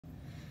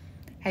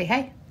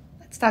Hey,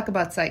 let's talk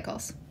about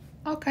cycles.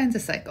 All kinds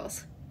of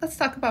cycles. Let's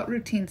talk about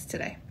routines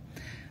today.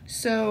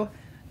 So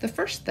the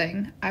first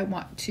thing I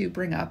want to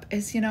bring up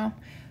is,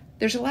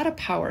 there's a lot of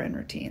power in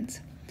routines.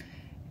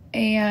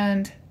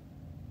 And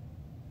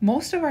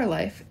most of our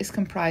life is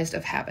comprised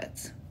of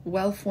habits,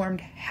 well-formed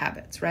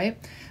habits, right?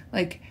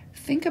 Like,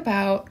 think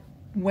about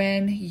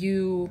when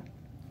you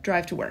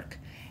drive to work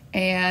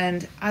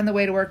and on the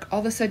way to work, all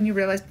of a sudden you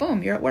realize,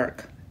 boom, you're at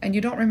work and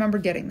you don't remember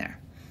getting there.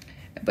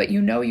 But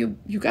you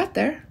got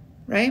there,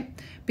 right?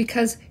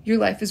 Because your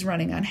life is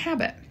running on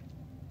habit.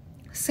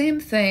 Same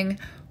thing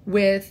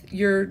with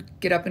your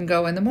get up and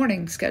go in the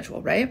morning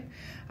schedule, right?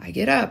 I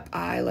get up,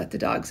 I let the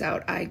dogs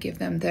out, I give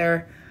them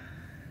their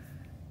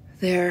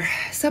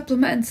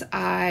supplements,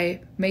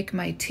 I make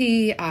my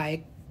tea,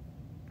 I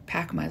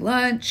pack my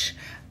lunch,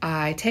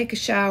 I take a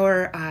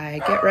shower, I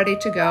get ready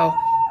to go.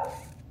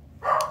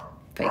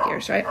 Fake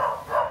ears, right?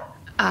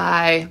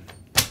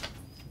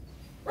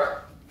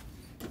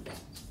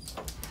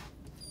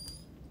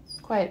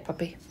 Quiet,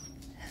 puppy.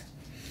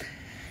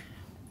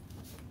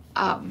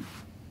 And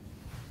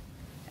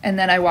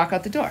then I walk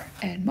out the door.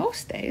 And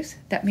most days,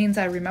 that means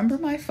I remember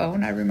my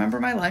phone, I remember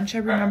my lunch, I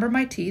remember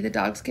my tea, the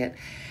dogs get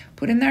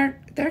put in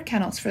their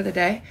kennels for the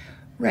day,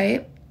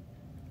 right?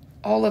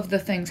 All of the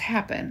things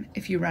happen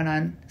if you run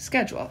on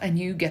schedule and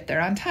you get there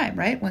on time,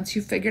 right? Once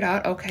you've figured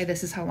out, okay,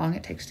 this is how long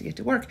it takes to get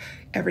to work,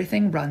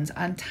 everything runs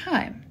on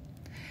time.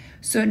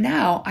 So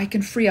now I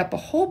can free up a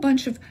whole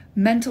bunch of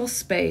mental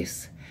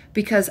space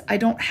because I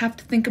don't have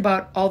to think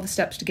about all the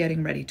steps to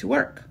getting ready to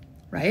work,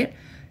 right?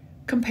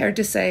 Compared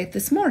to, say,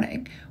 this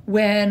morning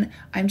when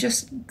I'm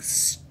just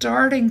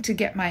starting to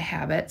get my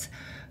habits.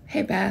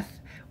 Hey,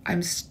 Beth,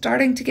 I'm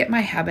starting to get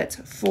my habits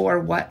for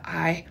what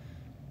I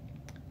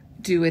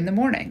do in the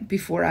morning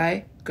before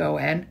I go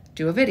and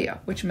do a video,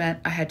 which meant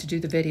I had to do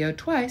the video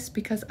twice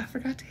because I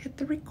forgot to hit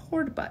the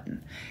record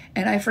button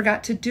and I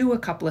forgot to do a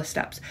couple of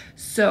steps.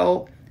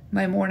 So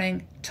my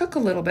morning took a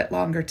little bit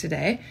longer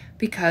today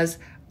because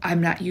I'm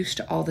not used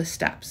to all the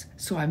steps.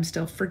 So I'm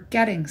still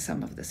forgetting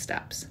some of the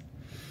steps.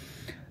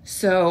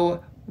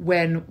 So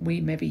when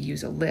we maybe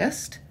use a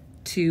list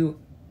to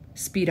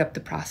speed up the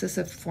process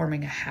of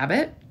forming a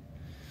habit,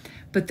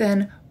 but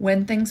then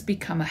when things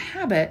become a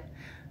habit,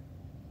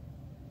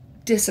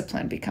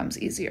 discipline becomes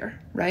easier,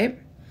 right?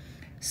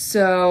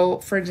 So,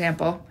 for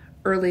example,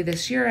 early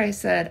this year, I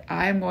said,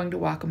 I'm going to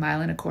walk 1.25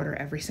 miles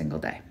every single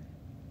day.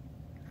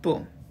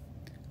 Boom.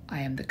 I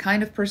am the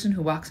kind of person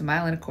who walks 1.25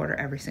 miles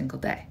every single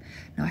day.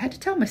 Now, I had to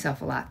tell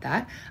myself a lot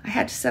that. I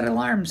had to set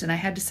alarms and I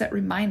had to set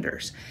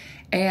reminders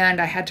and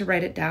I had to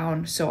write it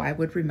down so I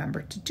would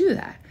remember to do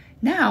that.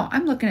 Now,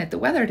 I'm looking at the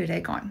weather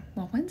today going,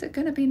 well, when's it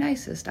going to be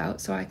nicest out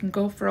so I can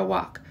go for a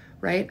walk,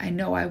 right? I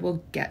know I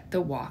will get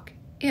the walk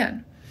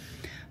in.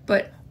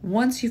 But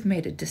once you've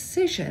made a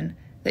decision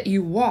that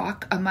you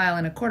walk 1.25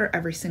 miles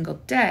every single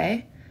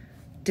day,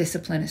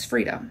 discipline is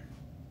freedom,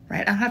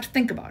 right? I don't have to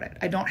think about it.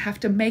 I don't have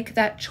to make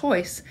that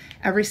choice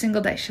every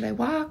single day. Should I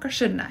walk or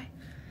shouldn't I?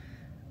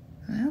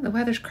 Well, the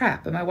weather's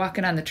crap. Am I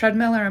walking on the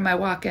treadmill or am I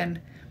walking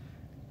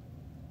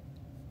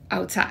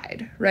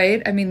outside,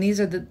 right? I mean, these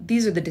are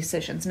the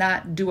decisions,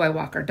 not do I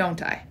walk or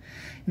don't I?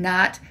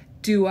 Not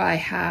do I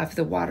have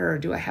the water or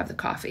do I have the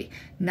coffee?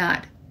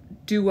 Not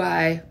do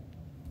I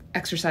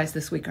exercise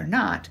this week or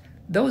not?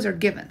 Those are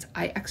givens.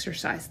 I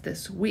exercise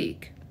this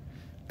week.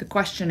 The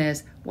question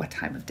is, what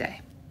time of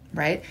day,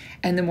 right?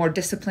 And the more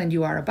disciplined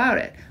you are about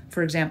it.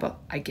 For example,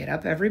 I get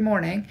up every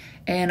morning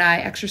and I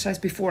exercise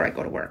before I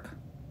go to work.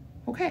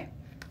 Okay.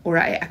 Or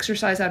I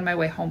exercise on my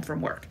way home from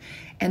work.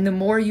 And the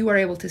more you are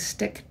able to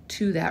stick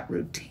to that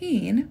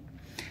routine,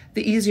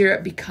 the easier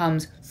it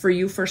becomes for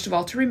you, first of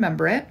all, to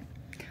remember it,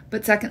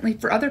 but secondly,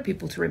 for other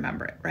people to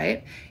remember it,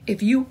 right?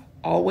 If you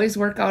always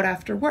work out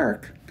after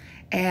work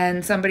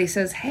and somebody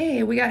says,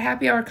 hey, we got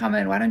happy hour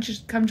coming, why don't you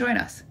come join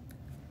us?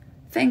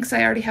 Thanks,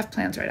 I already have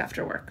plans right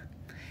after work.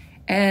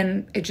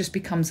 And it just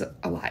becomes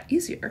a lot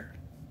easier,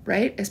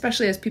 right?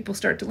 Especially as people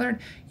start to learn,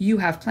 you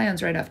have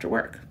plans right after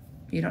work.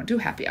 You don't do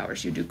happy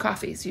hours, you do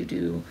coffees, you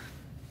do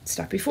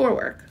stuff before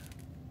work,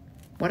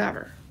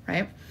 whatever,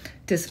 right?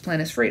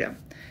 Discipline is freedom.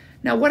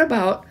 Now, what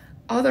about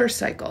other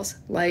cycles?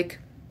 Like,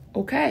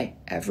 okay,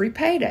 every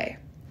payday.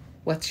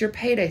 What's your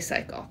payday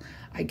cycle?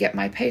 I get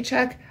my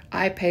paycheck,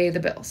 I pay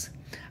the bills.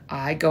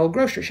 I go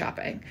grocery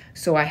shopping,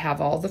 so I have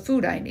all the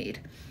food I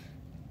need.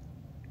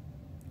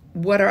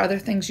 What are other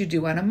things you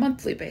do on a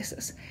monthly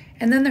basis?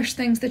 And then there's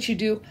things that you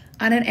do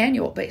on an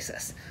annual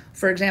basis.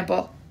 For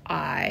example,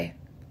 I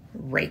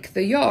rake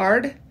the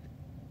yard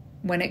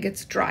when it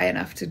gets dry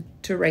enough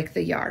to rake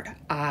the yard.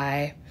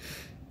 I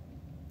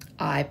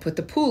put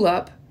the pool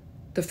up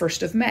the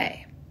 1st of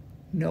May.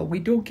 No, we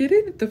don't get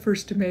in at the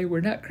 1st of May.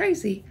 We're not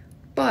crazy.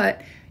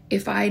 But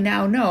if I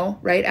now know,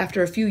 right,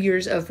 after a few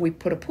years of we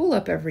put a pool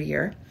up every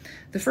year,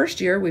 the first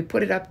year we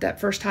put it up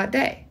that first hot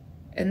day.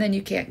 And then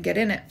you can't get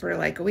in it for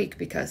like a week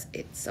because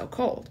it's so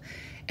cold.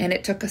 And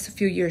it took us a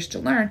few years to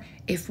learn,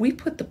 if we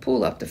put the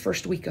pool up the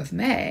first week of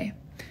May,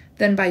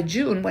 then by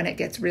June, when it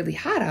gets really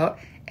hot out,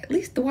 at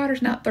least the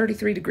water's not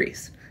 33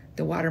 degrees.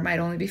 The water might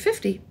only be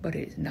 50, but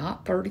it is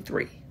not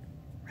 33,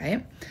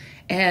 right?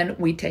 And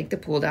we take the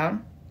pool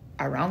down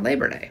around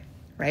Labor Day,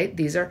 right?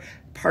 These are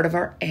part of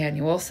our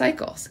annual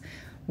cycles.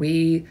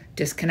 We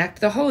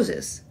disconnect the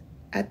hoses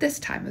at this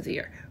time of the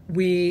year.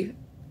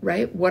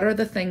 Right? What are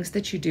the things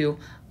that you do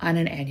on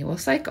an annual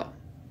cycle,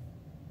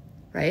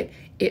 right?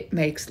 It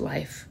makes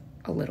life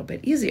a little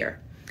bit easier.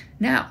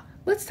 Now,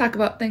 let's talk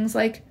about things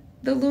like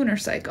the lunar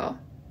cycle,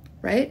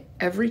 right?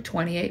 Every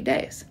 28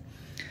 days.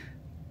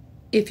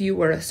 If you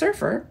were a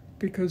surfer,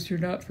 because you're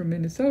not from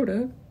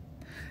Minnesota,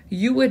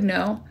 you would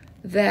know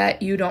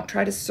that you don't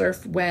try to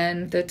surf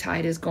when the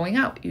tide is going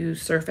out. You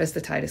surf as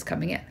the tide is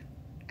coming in.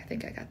 I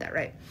think I got that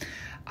right.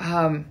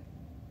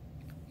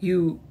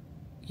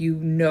 You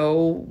know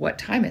what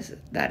time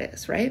that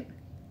is, right?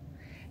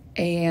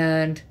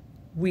 And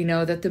we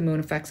know that the moon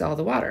affects all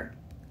the water.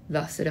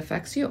 Thus, it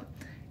affects you.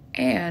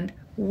 And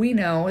we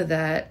know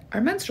that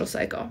our menstrual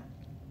cycle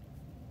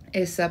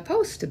is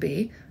supposed to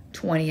be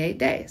 28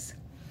 days.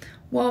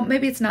 Well,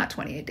 maybe it's not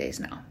 28 days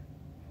now.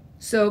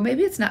 So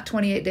maybe it's not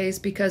 28 days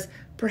because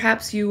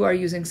perhaps you are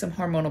using some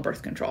hormonal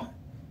birth control.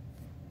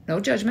 No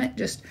judgment,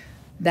 just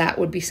that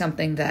would be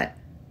something that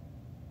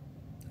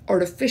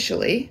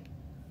artificially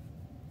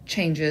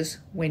changes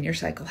when your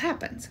cycle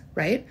happens,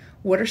 right?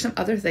 What are some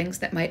other things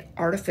that might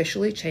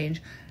artificially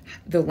change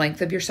the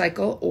length of your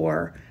cycle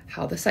or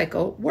how the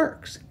cycle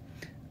works?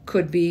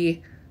 Could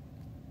be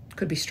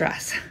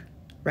stress,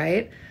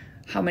 right?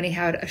 How many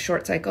had a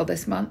short cycle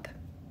this month?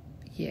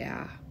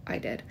 Yeah, I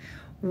did.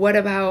 What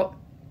about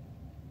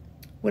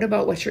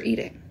what you're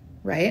eating,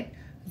 right?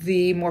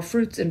 The more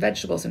fruits and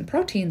vegetables and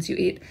proteins you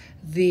eat,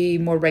 the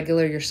more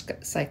regular your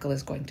cycle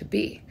is going to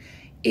be.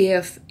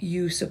 If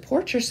you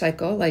support your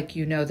cycle, like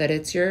you know that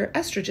it's your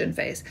estrogen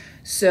phase.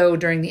 So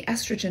during the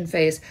estrogen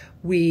phase,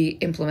 we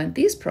implement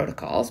these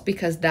protocols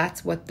because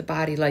that's what the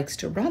body likes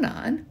to run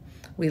on.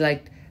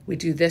 We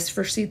do this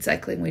for seed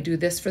cycling. We do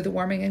this for the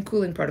warming and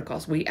cooling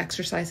protocols. We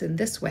exercise in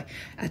this way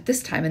at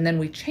this time, and then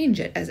we change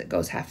it as it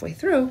goes halfway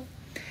through.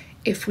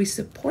 If we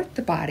support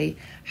the body,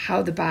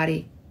 how the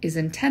body is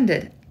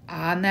intended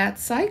on that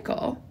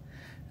cycle,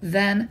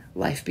 then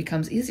life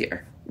becomes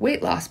easier.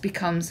 Weight loss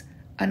becomes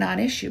a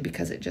non-issue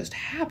because it just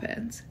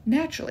happens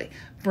naturally.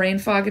 Brain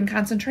fog and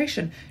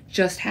concentration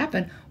just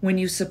happen when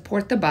you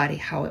support the body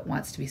how it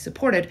wants to be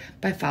supported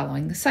by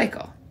following the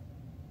cycle,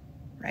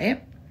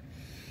 right?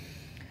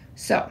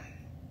 So,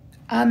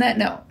 on that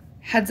note,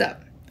 heads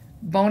up,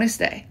 bonus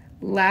day,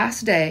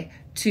 last day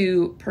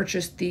to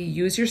purchase the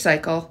Use Your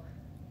Cycle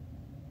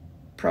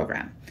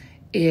program.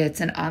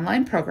 It's an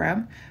online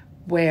program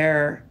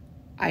where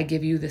I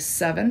give you the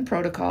 7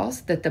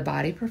 protocols that the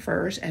body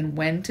prefers and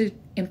when to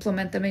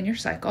implement them in your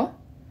cycle.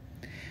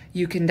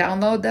 You can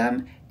download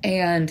them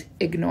and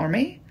ignore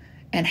me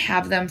and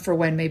have them for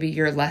when maybe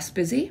you're less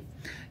busy.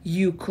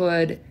 You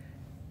could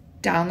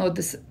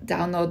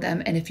download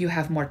them, and if you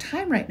have more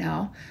time right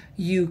now,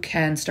 you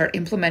can start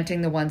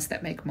implementing the ones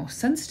that make most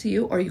sense to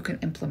you, or you can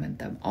implement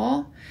them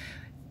all.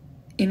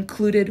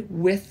 Included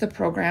with the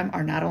program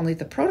are not only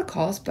the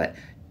protocols, but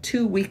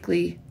 2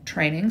 weekly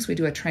trainings. We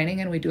do a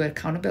training and we do an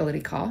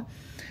accountability call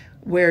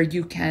where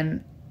you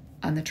can,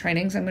 on the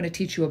trainings, I'm going to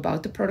teach you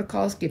about the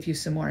protocols, give you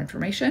some more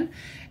information.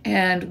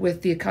 And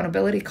with the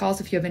accountability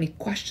calls, if you have any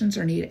questions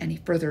or need any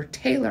further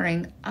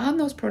tailoring on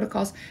those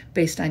protocols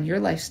based on your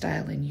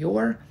lifestyle and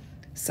your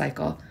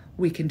cycle,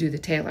 we can do the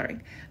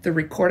tailoring. The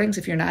recordings,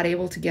 if you're not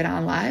able to get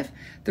on live,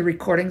 the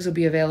recordings will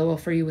be available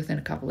for you within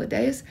a couple of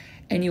days,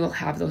 and you will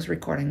have those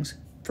recordings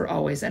for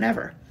always and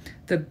ever.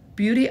 The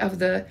beauty of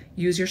the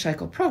Use Your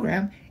Cycle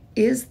program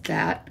is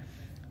that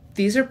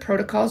these are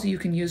protocols you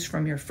can use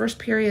from your first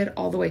period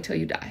all the way till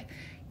you die.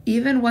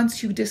 Even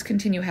once you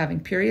discontinue having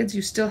periods,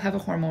 you still have a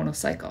hormonal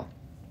cycle.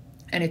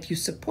 And if you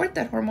support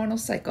that hormonal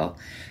cycle,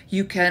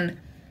 you can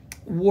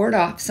ward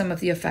off some of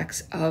the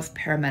effects of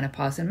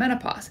perimenopause and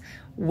menopause.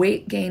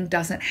 Weight gain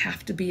doesn't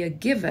have to be a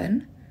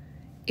given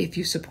if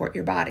you support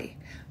your body.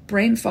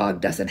 Brain fog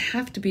doesn't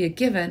have to be a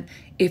given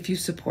if you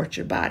support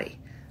your body.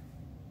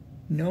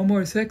 No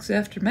more sex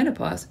after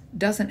menopause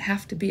doesn't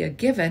have to be a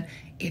given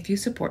if you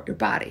support your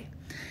body.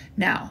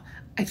 Now,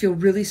 I feel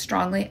really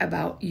strongly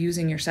about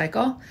using your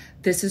cycle.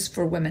 This is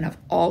for women of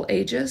all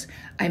ages.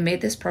 I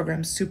made this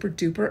program super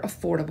duper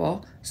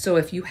affordable. So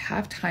if you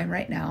have time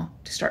right now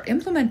to start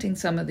implementing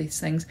some of these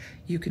things,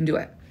 you can do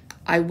it.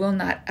 I will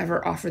not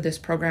ever offer this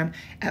program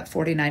at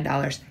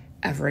 $49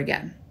 ever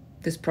again.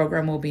 This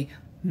program will be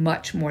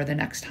much more the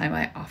next time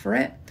I offer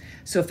it.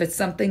 So if it's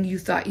something you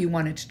thought you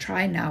wanted to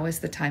try, now is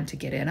the time to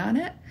get in on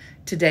it.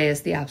 Today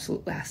is the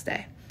absolute last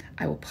day.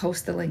 I will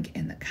post the link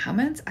in the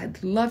comments.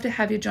 I'd love to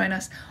have you join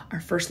us.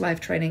 Our first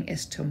live training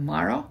is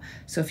tomorrow.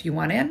 So if you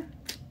want in,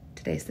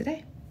 today's the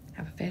day.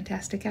 Have a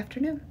fantastic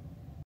afternoon.